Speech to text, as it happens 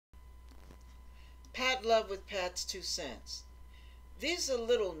Pat Love with Pat's 2 cents. These are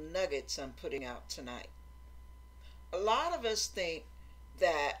little nuggets I'm putting out tonight. A lot of us think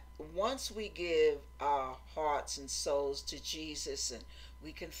that once we give our hearts and souls to Jesus and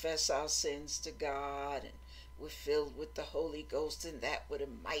we confess our sins to God and we're filled with the Holy Ghost and that with a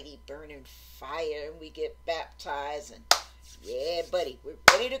mighty burning fire and we get baptized and yeah, buddy, we're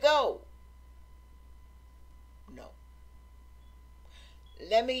ready to go. No.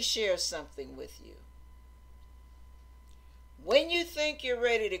 Let me share something with you. When you think you're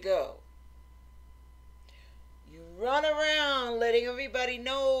ready to go, you run around letting everybody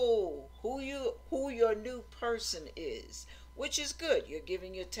know who your new person is, which is good. You're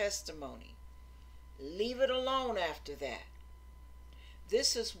giving your testimony. Leave it alone after that.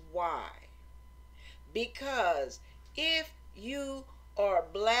 This is why. Because if you are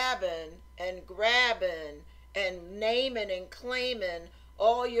blabbing and grabbing and naming and claiming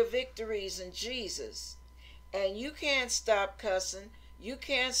all your victories in Jesus, and you can't stop cussing, you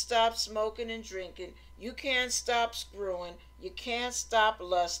can't stop smoking and drinking, you can't stop screwing, you can't stop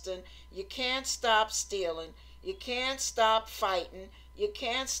lusting, you can't stop stealing, you can't stop fighting, you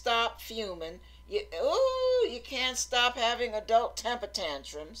can't stop fuming, you can't stop having adult temper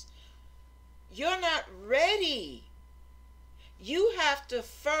tantrums, you're not ready. You have to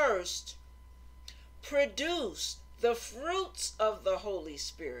first produce the fruits of the Holy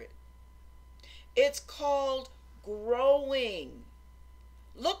Spirit. It's called growing.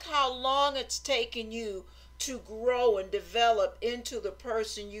 Look how long it's taken you to grow and develop into the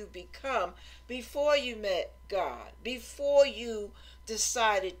person you become before you met God, before you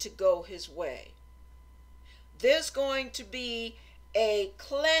decided to go His way. There's going to be a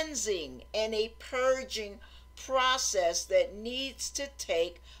cleansing and a purging process that needs to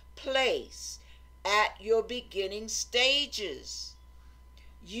take place at your beginning stages.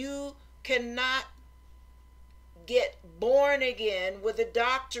 You cannot get born again with a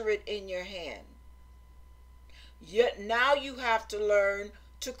doctorate in your hand. Yet now you have to learn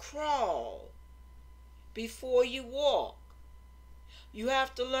to crawl before you walk. You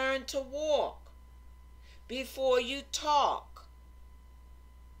have to learn to walk before you talk.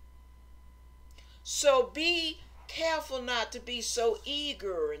 So be careful not to be so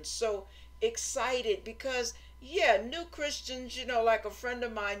eager and so excited because, yeah, new Christians, like a friend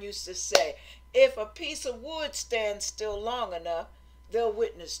of mine used to say, if a piece of wood stands still long enough, they'll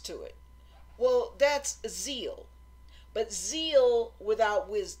witness to it. Well, that's zeal. But zeal without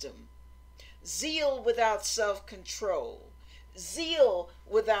wisdom, zeal without self-control, zeal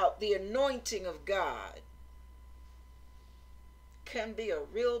without the anointing of God can be a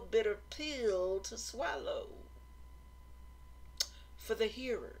real bitter pill to swallow for the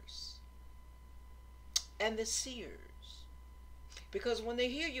hearers and the seers. Because when they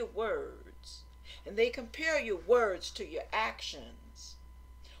hear your words and they compare your words to your actions,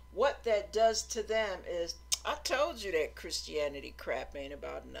 what that does to them is, I told you that Christianity crap ain't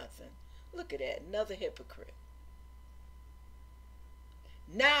about nothing. Look at that, another hypocrite.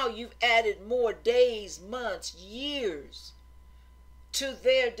 Now you've added more days, months, years to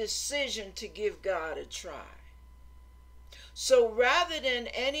their decision to give God a try. So rather than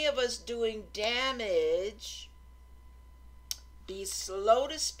any of us doing damage, be slow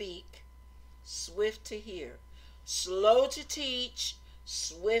to speak, swift to hear, slow to teach,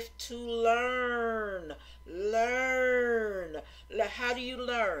 swift to learn. Learn. How do you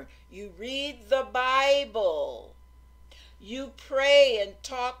learn? You read the Bible. You pray and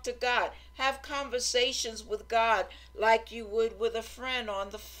talk to God. Have conversations with God like you would with a friend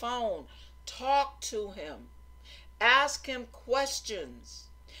on the phone. Talk to Him. Ask Him questions.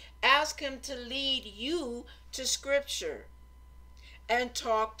 Ask Him to lead you to Scripture and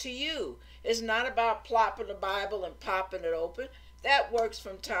talk to you. It's not about plopping the Bible and popping it open. That works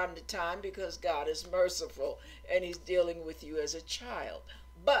from time to time because God is merciful and He's dealing with you as a child.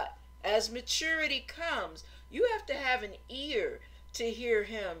 But as maturity comes, you have to have an ear to hear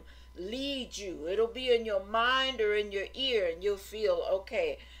Him lead you. It'll be in your mind or in your ear, and you'll feel,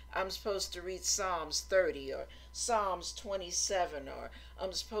 okay, I'm supposed to read Psalms 30 or Psalms 27, or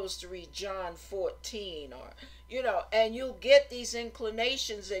I'm supposed to read John 14, or, and you'll get these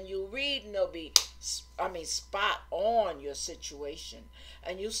inclinations and you'll read and they'll be, spot on your situation.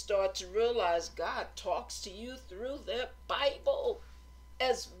 And you start to realize God talks to you through the Bible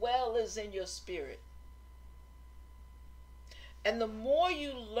as well as in your spirit. And the more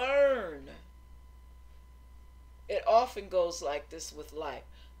you learn, it often goes like this with life.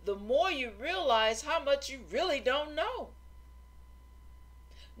 The more you realize how much you really don't know.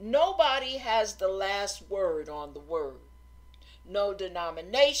 Nobody has the last word on the word. no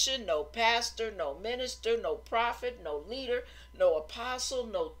denomination, no pastor, no minister, no prophet, no leader, no apostle,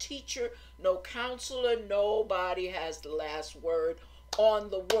 no teacher, no counselor. Nobody has the last word on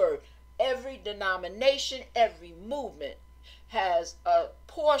the word. Every denomination, every movement has a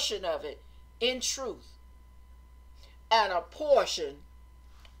portion of it in truth, and a portion,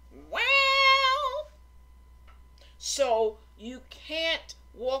 well, so you can't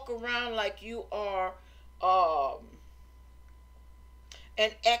walk around like you are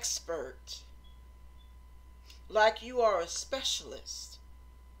an expert, like you are a specialist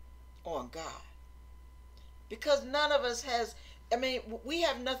on God. Because none of us has, I mean, we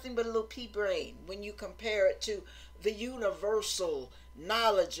have nothing but a little pea brain when you compare it to the universal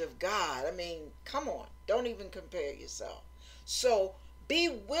knowledge of God. I mean, come on, don't even compare yourself. So be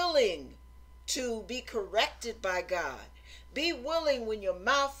willing to be corrected by God. Be willing when your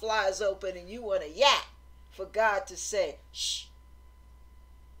mouth flies open and you want to yap for God to say, shh,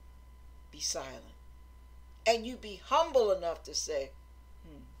 be silent. And you be humble enough to say,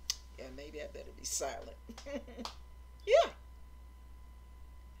 yeah, maybe I better be silent. Yeah.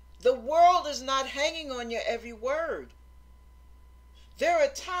 The world is not hanging on your every word. There are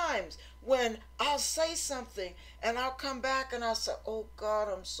times when I'll say something and I'll come back and I'll say, oh God,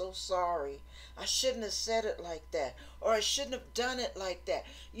 I'm so sorry. I shouldn't have said it like that, or I shouldn't have done it like that.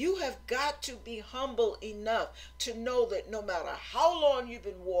 You have got to be humble enough to know that no matter how long you've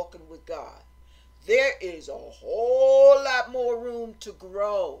been walking with God, there is a whole lot more room to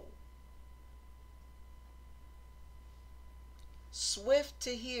grow. Swift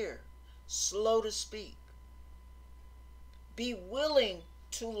to hear, slow to speak. Be willing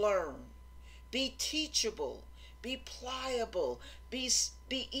to learn. Be teachable. Be pliable. Be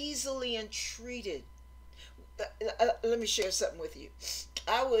easily entreated. Let me share something with you.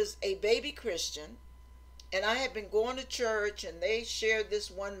 I was a baby Christian, and I had been going to church, and they shared this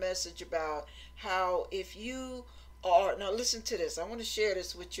one message about how if you are, now listen to this, I want to share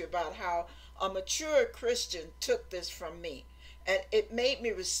this with you about how a mature Christian took this from me. And it made me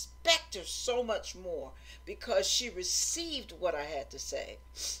respect her so much more because she received what I had to say.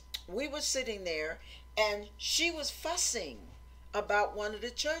 We were sitting there and she was fussing about one of the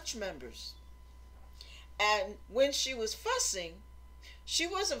church members. And when she was fussing, she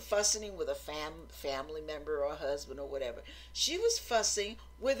wasn't fussing with a family member or husband or whatever. She was fussing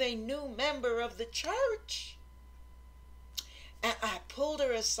with a new member of the church. And I pulled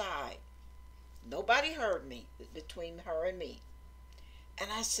her aside. Nobody heard me between her and me. And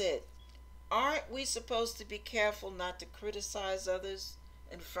I said, aren't we supposed to be careful not to criticize others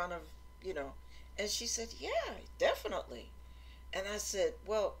in front of, And she said, yeah, definitely. And I said,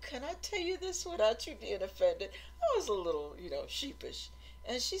 well, can I tell you this without you being offended? I was a little, sheepish.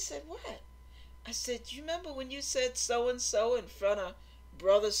 And she said, what? I said, you remember when you said so-and-so in front of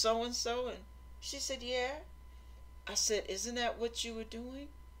brother so-and-so? And she said, yeah. I said, isn't that what you were doing?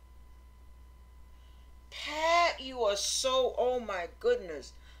 Pat, you are so, oh my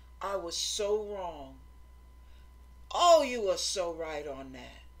goodness, I was so wrong. Oh, you are so right on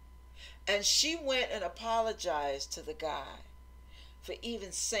that. And she went and apologized to the guy for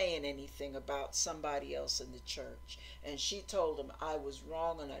even saying anything about somebody else in the church. And she told him, I was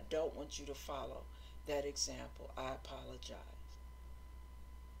wrong and I don't want you to follow that example. I apologize.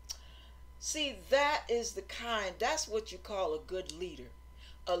 See, that's what you call a good leader.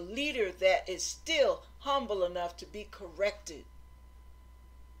 A leader that is still humble enough to be corrected.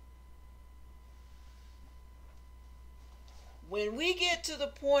 When we get to the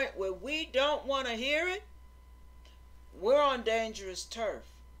point where we don't want to hear it, we're on dangerous turf.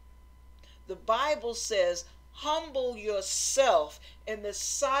 The Bible says, humble yourself in the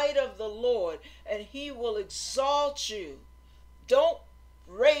sight of the Lord, and he will exalt you. Don't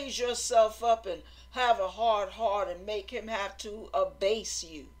raise yourself up and have a hard heart and make him have to abase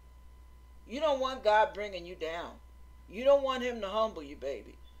you. You don't want God bringing you down. You don't want him to humble you,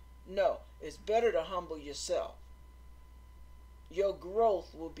 baby. No, it's better to humble yourself. Your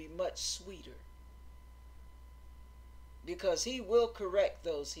growth will be much sweeter because he will correct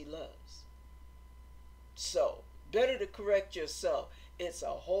those he loves. So, better to correct yourself. It's a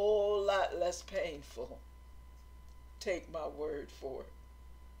whole lot less painful. Take my word for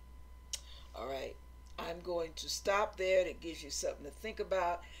it. All right, I'm going to stop there. That gives you something to think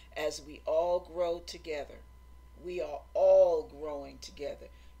about as we all grow together. We are all growing together.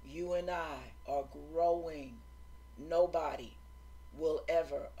 You and I are growing. Nobody will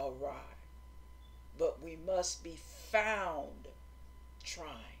ever arrive. But we must be found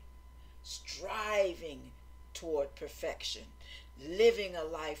trying, striving toward perfection, living a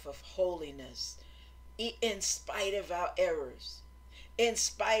life of holiness in spite of our errors. in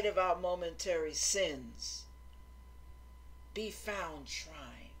spite of our momentary sins, be found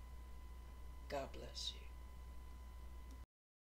trying. God bless you.